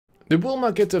The bull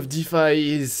market of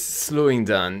DeFi is slowing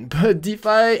down, but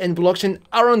DeFi and blockchain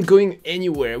aren't going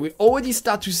anywhere. We already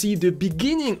start to see the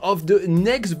beginning of the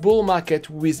next bull market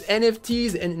with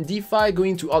NFTs and DeFi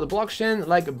going to other blockchain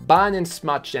like Binance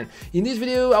Smart Chain. In this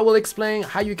video, I will explain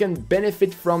how you can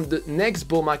benefit from the next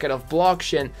bull market of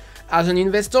blockchain as an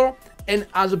investor and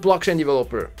as a blockchain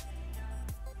developer.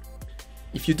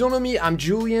 If you don't know me, I'm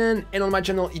Julien, and on my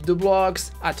channel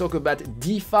EatTheBlocks, I talk about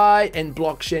DeFi and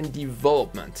blockchain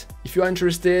development. If you are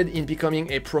interested in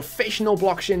becoming a professional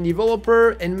blockchain developer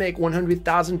and make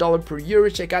 $100,000 per year,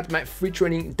 check out my free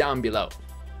training down below.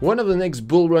 One of the next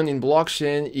bull run in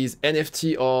blockchain is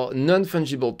NFT or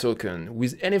non-fungible token.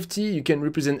 With NFT, you can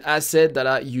represent assets that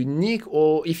are unique,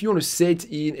 or if you want to say it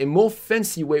in a more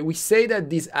fancy way, we say that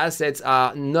these assets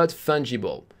are not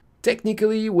fungible.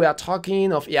 Technically, we are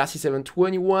talking of ERC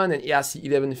 721 and ERC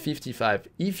 1155.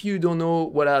 If you don't know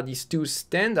what are these two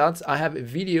standards, I have a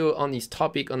video on this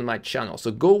topic on my channel,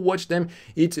 so go watch them.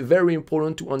 It's very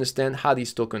important to understand how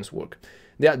these tokens work.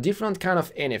 There are different kinds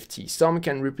of NFT. Some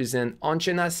can represent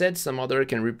on-chain assets, some other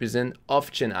can represent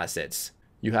off-chain assets.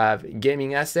 You have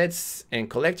gaming assets and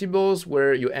collectibles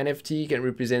where your NFT can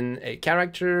represent a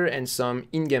character and some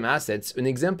in-game assets. An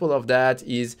example of that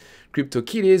is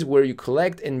CryptoKitties, where you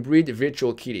collect and breed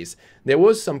virtual kitties. There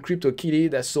was some CryptoKitty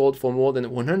that sold for more than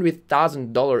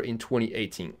 $100,000 in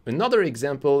 2018. Another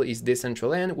example is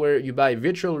Decentraland, where you buy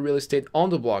virtual real estate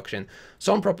on the blockchain.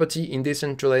 Some property in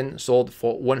Decentraland sold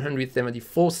for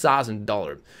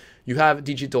 $174,000. You have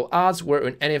digital arts where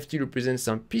an NFT represents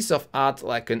some piece of art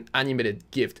like an animated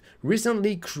gift.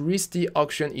 Recently, Christie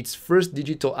auctioned its first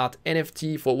digital art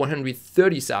NFT for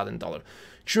 $130,000.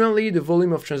 Currently, the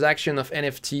volume of transaction of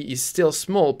NFT is still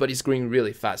small, but it's growing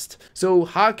really fast. So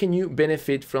how can you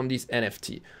benefit from this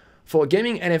NFT? For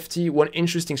gaming NFT, one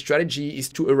interesting strategy is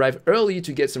to arrive early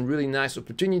to get some really nice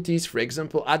opportunities. For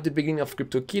example, at the beginning of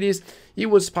CryptoKitties, it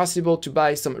was possible to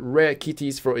buy some rare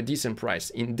kitties for a decent price.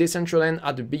 In Decentraland,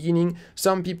 at the beginning,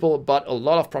 some people bought a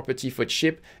lot of property for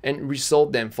cheap and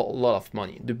resold them for a lot of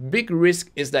money. The big risk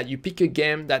is that you pick a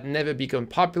game that never become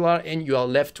popular and you are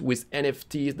left with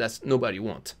NFTs that nobody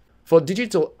wants. For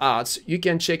digital arts, you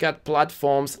can check out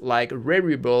platforms like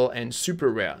Rarible and Super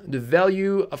Rare. The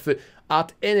value of an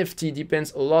art NFT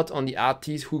depends a lot on the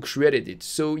artist who created it.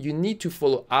 So you need to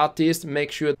follow artists,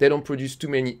 make sure they don't produce too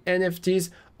many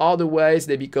NFTs, otherwise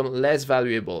they become less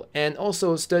valuable. And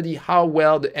also study how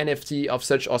well the NFT of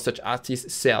such or such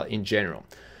artists sell in general.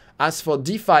 As for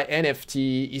DeFi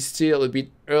NFT, it's still a bit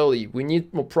early. We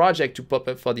need more projects to pop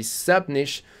up for this sub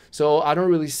niche, so I don't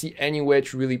really see any way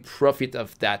to really profit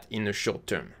of that in the short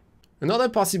term. Another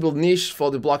possible niche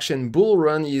for the blockchain bull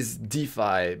run is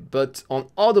DeFi, but on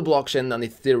other blockchains than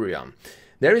Ethereum.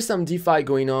 There is some DeFi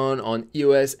going on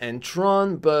EOS and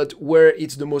Tron, but where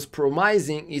it's the most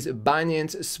promising is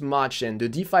Binance Smart Chain, the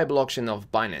DeFi blockchain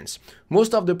of Binance.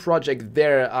 Most of the projects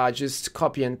there are just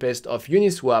copy and paste of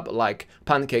Uniswap like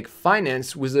Pancake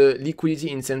Finance with a liquidity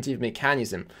incentive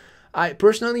mechanism. I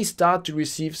personally start to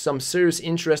receive some serious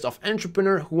interest of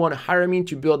entrepreneurs who want to hire me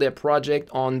to build their project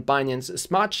on Binance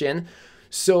Smart Chain,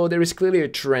 so there is clearly a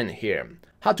trend here.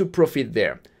 How to profit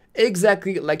there?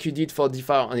 Exactly like you did for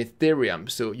DeFi on Ethereum.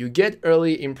 So you get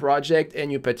early in project and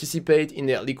you participate in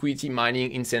their liquidity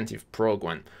mining incentive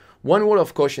program. One word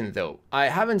of caution though, I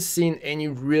haven't seen any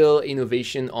real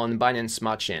innovation on Binance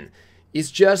Smart Chain.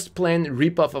 It's just plain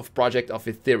ripoff of project of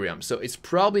Ethereum. So it's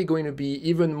probably going to be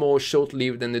even more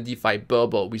short-lived than the DeFi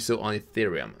bubble we saw on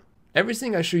Ethereum.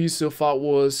 Everything I showed you so far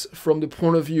was from the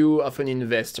point of view of an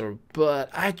investor, but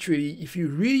actually, if you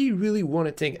really want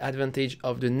to take advantage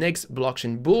of the next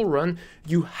blockchain bull run,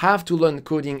 you have to learn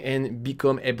coding and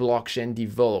become a blockchain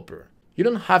developer. You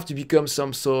don't have to become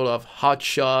some sort of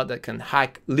hotshot that can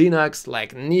hack Linux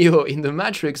like Neo in the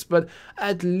Matrix, but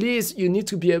at least you need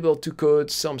to be able to code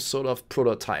some sort of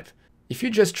prototype. If you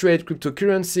just trade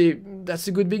cryptocurrency, that's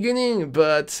a good beginning,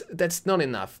 but that's not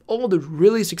enough. All the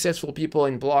really successful people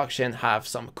in blockchain have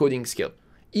some coding skill,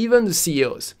 even the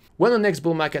CEOs. When the next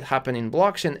bull market happens in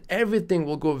blockchain, everything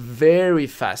will go very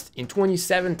fast. In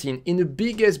 2017, in the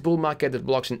biggest bull market that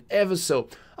blockchain ever saw,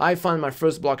 I found my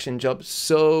first blockchain job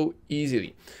so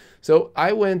easily. So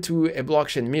I went to a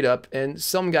blockchain meetup and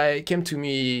some guy came to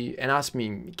me and asked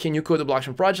me, can you code a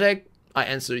blockchain project? I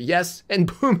answered yes,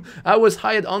 and boom, I was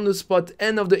hired on the spot.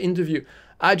 End of the interview.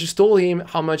 I just told him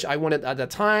how much I wanted at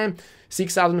that time,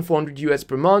 6,400 US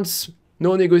per month,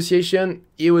 no negotiation,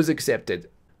 it was accepted.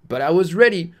 But I was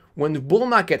ready. When the bull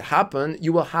market happened,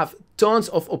 you will have tons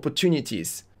of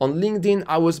opportunities. On LinkedIn,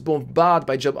 I was bombarded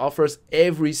by job offers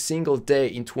every single day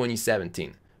in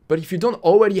 2017. But if you don't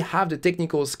already have the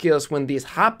technical skills when this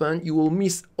happens, you will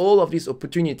miss all of these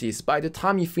opportunities. By the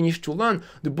time you finish to learn,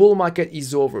 the bull market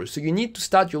is over. So you need to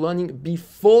start your learning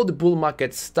before the bull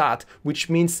market starts, which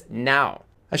means now.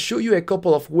 I'll show you a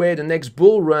couple of where the next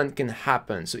bull run can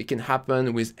happen. So it can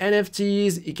happen with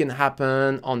NFTs, it can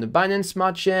happen on the Binance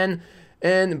Smart Chain,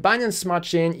 and Binance Smart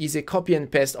Chain is a copy and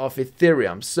paste of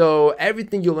Ethereum. So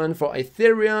everything you learn for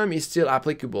Ethereum is still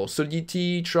applicable.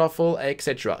 Solidity, Truffle,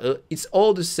 etc. It's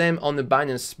all the same on the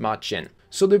Binance Smart Chain.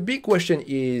 So the big question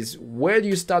is, where do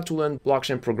you start to learn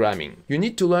blockchain programming? You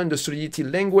need to learn the Solidity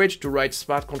language to write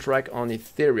smart contract on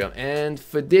Ethereum. And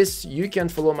for this, you can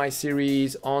follow my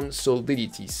series on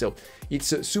Solidity. So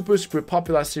it's a super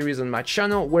popular series on my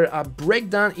channel where I break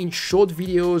down in short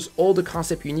videos all the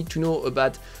concepts you need to know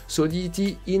about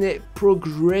Solidity in a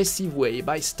progressive way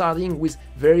by starting with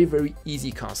very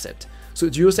easy concept. So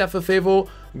do yourself a favor,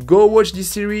 go watch this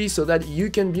series so that you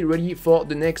can be ready for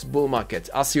the next bull market.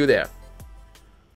 I'll see you there.